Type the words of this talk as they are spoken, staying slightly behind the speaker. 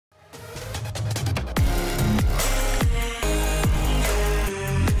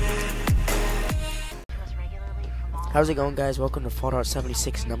How's it going, guys? Welcome to Fallout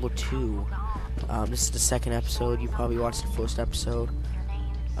 76 number 2. This is the second episode. You probably watched the first episode.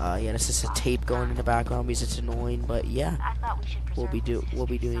 Yeah, this is a tape going in the background because it's annoying, but yeah, we'll be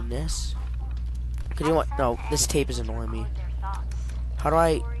doing this. Cause you know what? No, this tape is annoying me. How do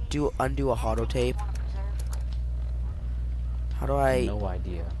I undo a auto tape? How do I? No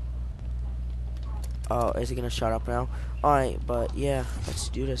idea. Oh, is it gonna shut up now? Alright, but yeah, let's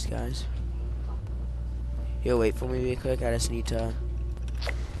do this, guys. Yo, wait for me real quick. I just need to.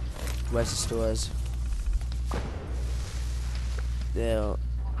 Where's the stores? There.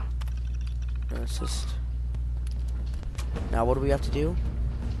 Let's just. Now, what do we have to do?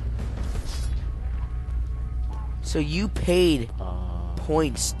 So you paid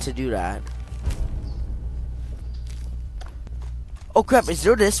points to do that. Oh crap! Is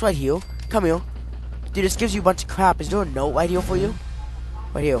there this right here? Come here, dude. This gives you a bunch of crap. Is there a note right here for you?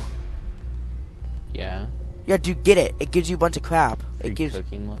 Right here. Yeah. Yeah, dude, get it. It gives you a bunch of crap. It gives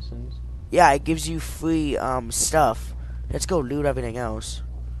cooking lessons. Yeah, it gives you free stuff. Let's go loot everything else.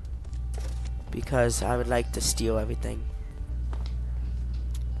 Because I would like to steal everything.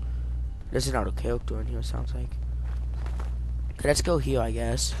 There's another character in here, sounds like. Okay, let's go here, I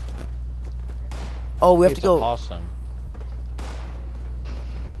guess. Oh, we have to go. Awesome.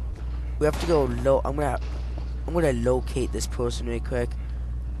 We have to go low. I'm gonna locate this person real quick.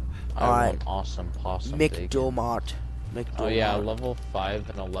 Alright. Awesome possum. McDormott. Oh yeah, level 5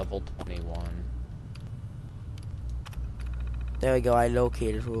 and a level 21. There we go. I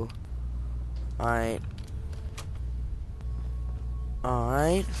located her. Alright.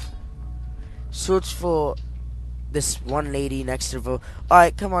 Alright. Search for this one lady next to the river.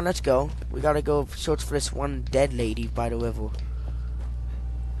 Alright, come on, let's go. We gotta go search for this one dead lady by the river.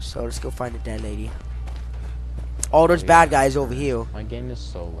 So let's go find the dead lady. Oh, there's bad guys over here. My game is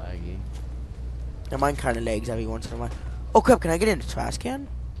so laggy. Yeah, mine kind of lags every once in a while. Oh crap, can I get in the trash can?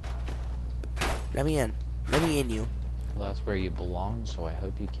 Let me in. Let me in you. Well, that's where you belong, so I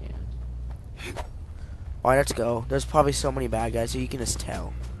hope you can. Alright, let's go. There's probably so many bad guys, so you can just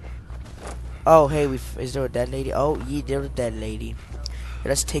tell. Oh, hey, is there a dead lady? Oh, yeah, there's a dead lady. Yeah,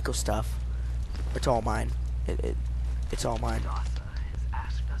 let's take her stuff. It's all mine. It's all mine.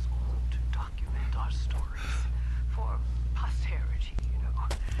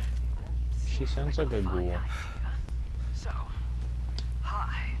 She sounds like a ghoul. So,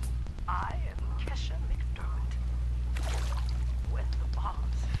 hi, I am Kesha McDermott. When the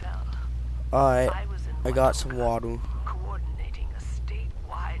bombs fell, Alright, I was in I got some water. coordinating a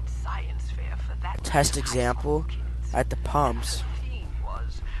statewide science fair for that Test example at the pumps. The theme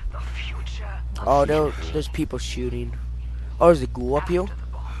was the future. Oh, there's people shooting. Oh, there's a ghoul up here? After the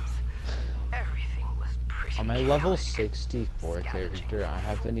bombs, everything was pretty On my level chaotic. 64 character, I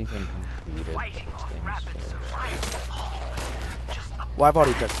haven't even completed Fighting those on things rapid for survival. Well, I've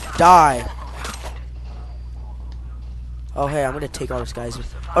already done. Die! Oh, hey, I'm gonna take all this guys.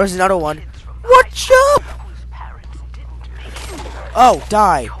 Oh, there's another one. Watch up! Whose parents didn't make it. Oh,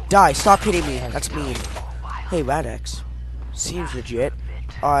 die! Die! Stop hitting me. That's mean. Hey, Radex. Seems legit.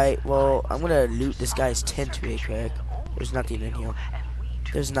 Alright, well, I'm gonna loot this guy's tent real quick. There's nothing in here.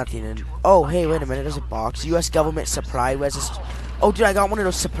 There's nothing in. Oh, hey, wait a minute. There's a box. U.S. government supply resist. Oh, dude, I got one of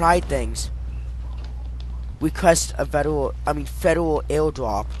those supply things. Request a federal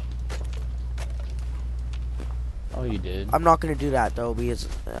airdrop. Oh, you did? I'm not gonna do that though because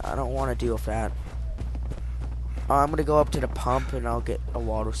I don't want to deal with that. I'm gonna go up to the pump and I'll get a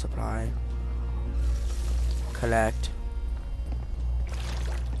water supply. Collect.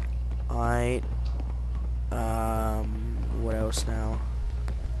 Alright. What else now?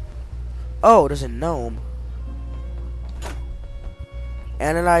 Oh, there's a gnome.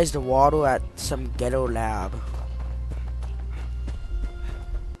 Analyze the water at some ghetto lab.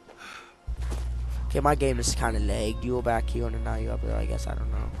 Okay, my game is kind of lagged. You were back here and now you're up there. I guess I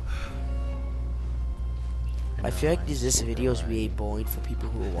don't know. I feel like this video is really boring for people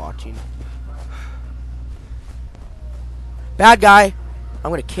who are watching. Bad guy!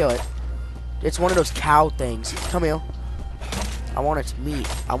 I'm gonna kill it. It's one of those cow things. Come here. I want its meat.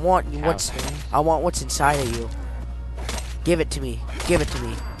 I want what's inside of you. Give it to me. Give it to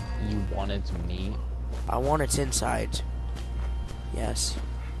me. You want its meat? I want its insides. Yes.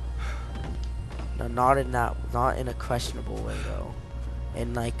 No, not in a questionable way though.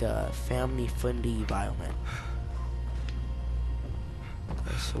 In like a family-friendly environment.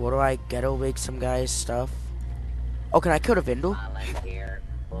 Okay, so what do I ghetto rig some guy's stuff? Oh, can I kill the vendor?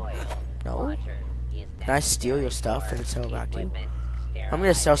 No. Can I steal your stuff and sell it back to you? I'm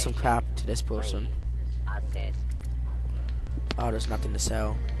gonna sell some crap to this person. Oh, there's nothing to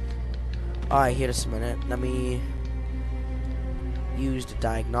sell. Alright, here just a minute. Let me use the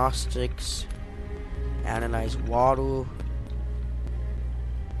diagnostics. Analyze water.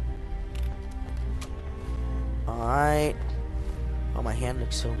 Alright. Oh, my hand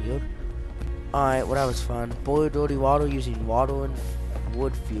looks so weird. Alright, well, that was fun. Boil dirty water using water and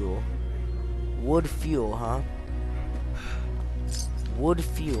wood fuel. Wood fuel, huh? Wood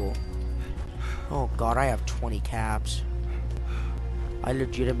fuel. Oh god, I have 20 caps. I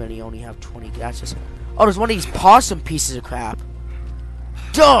legitimately only have 20. That's just. Oh, there's one of these possum pieces of crap.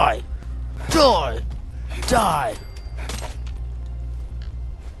 Die! Die! Die!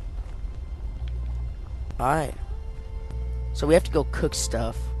 Alright. So we have to go cook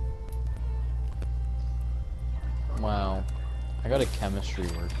stuff. Wow. I got a chemistry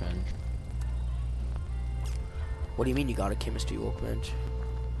workbench. What do you mean you got a chemistry workbench?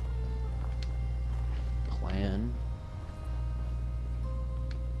 Plan.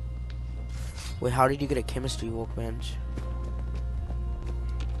 Wait, how did you get a chemistry workbench?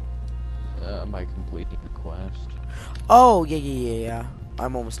 By completing the quest. Oh, yeah.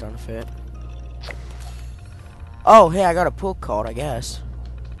 I'm almost done with it. Oh, hey, I got a pull card, I guess.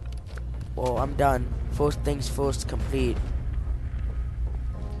 Well, I'm done. First things first, complete.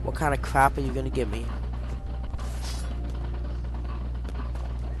 What kind of crap are you gonna give me?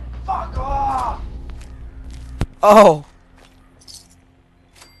 Fuck off! Oh!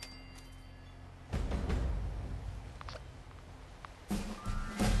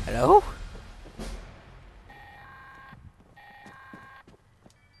 Hello?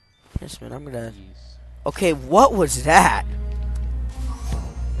 Yes, man, I'm gonna... Okay, what was that?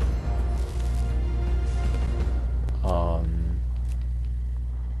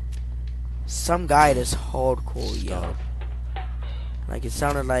 Some guy that's hardcore yelled. Like, it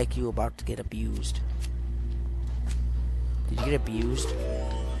sounded like you were about to get abused. Did you get abused?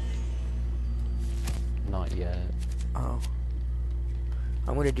 Not yet. Oh.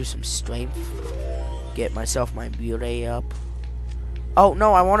 I'm gonna do some strength. Get myself my beauty up. Oh,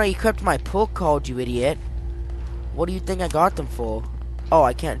 no, I wanna equip my pull card, you idiot. What do you think I got them for? Oh,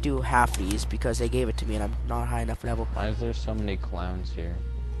 I can't do half these because they gave it to me and I'm not high enough level. Why is there so many clowns here?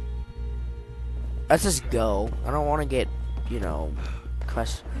 Let's just go. I don't want to get, you know,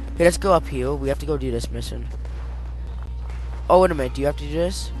 quest. Okay, let's go up here. We have to go do this mission. Oh, wait a minute. Do you have to do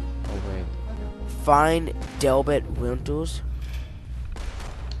this? Oh, wait. Find Delbert Winters.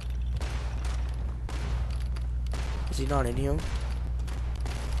 Is he not in here?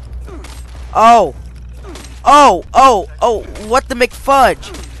 Oh! Oh! What the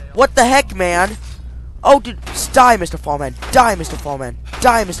McFudge? What the heck, man? Oh, dude. Die, Mr. Fallman. Die, Mr. Fallman.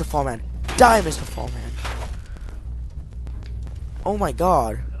 Die, Mr. Fallman. Die, Mr. Fallman. Oh my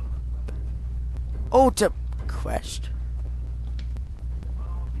god. Oh, to quest.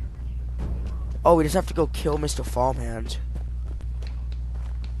 Oh, we just have to go kill Mr. Fallman.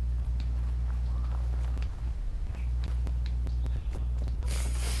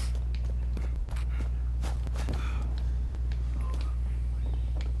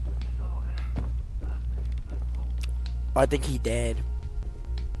 I think he dead.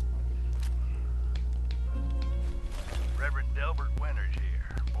 Reverend Delbert Winters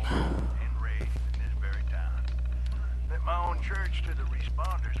here, born and raised in this very town. Lent my own church to the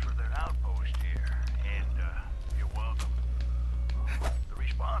responders for their outpost here, and you're welcome. The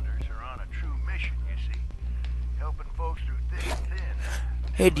responders are on a true mission, you see, helping folks through thick and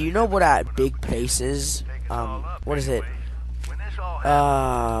thin. Hey, do you know what that big place is? What is it?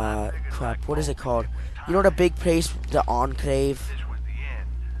 Crap, what is it called? You know the big place, the Enclave?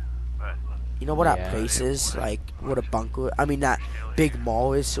 You know what that place is? Like, what a bunker, I mean that big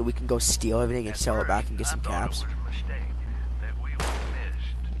mall is, so we can go steal everything and sell it back and get some caps.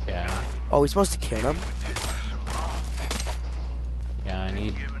 Yeah. Oh, we're supposed to kill him? Yeah, I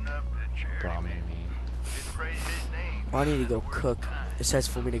need ramen meat. Oh, I need to go cook. It says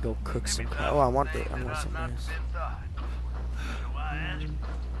for me to go cook some crap. Oh, I want some of this.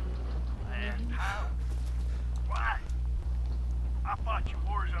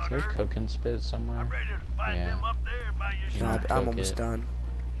 Is there a cooking spit somewhere? Yeah. No, Cook I'm almost it. done.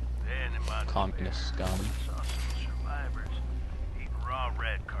 Communist scum.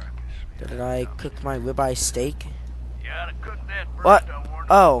 Did I cook my ribeye steak? What?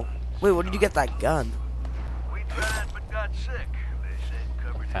 Oh, wait, where did you get that gun?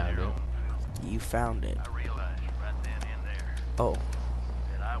 Found it. You found it. Oh.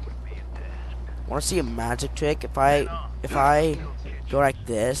 Want to see a magic trick? If I go like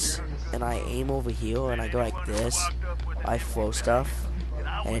this and I aim over here and I go like this, I throw stuff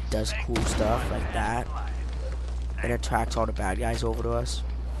and it does cool stuff like that and it attracts all the bad guys over to us.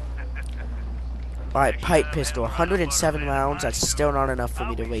 Alright, pipe pistol, 107 rounds. That's still not enough for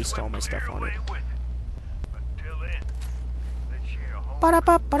me to waste all my stuff on it. Until then, let's share a home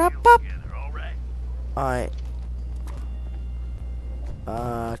Ba-da-bop, ba-da-bop. together, all right?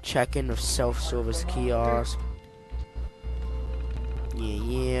 Alright. Check-in of self-service kiosk.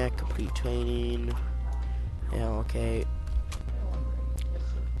 Yeah, complete training. Yeah, okay.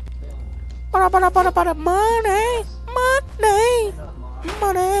 Bada, money,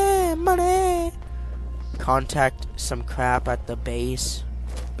 money. Contact some crap at the base.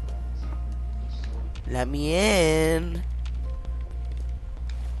 Let me in.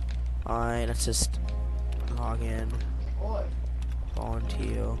 Alright, let's just log in.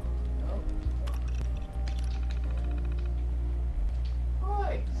 Volunteer.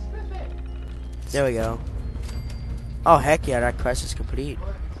 There we go. Oh, heck yeah, that quest is complete.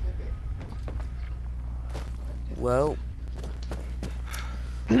 Well.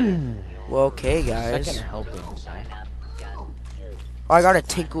 Well, okay, guys. Second helping. Oh, I got a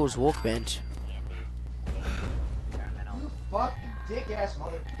Tinkle's workbench.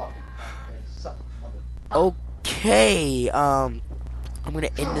 Okay, I'm gonna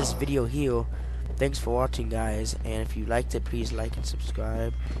end this video here. Thanks for watching, guys, and if you liked it, please like and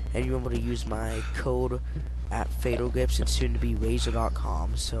subscribe. And remember to use my code at FatalGrips and soon to be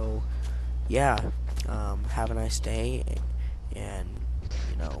Razor.com. So, yeah, have a nice day, and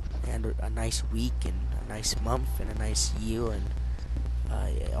and a nice week, and a nice month, and a nice year, and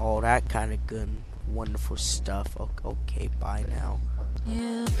all that kind of good, wonderful stuff. Okay, bye now.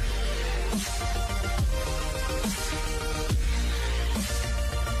 Yeah.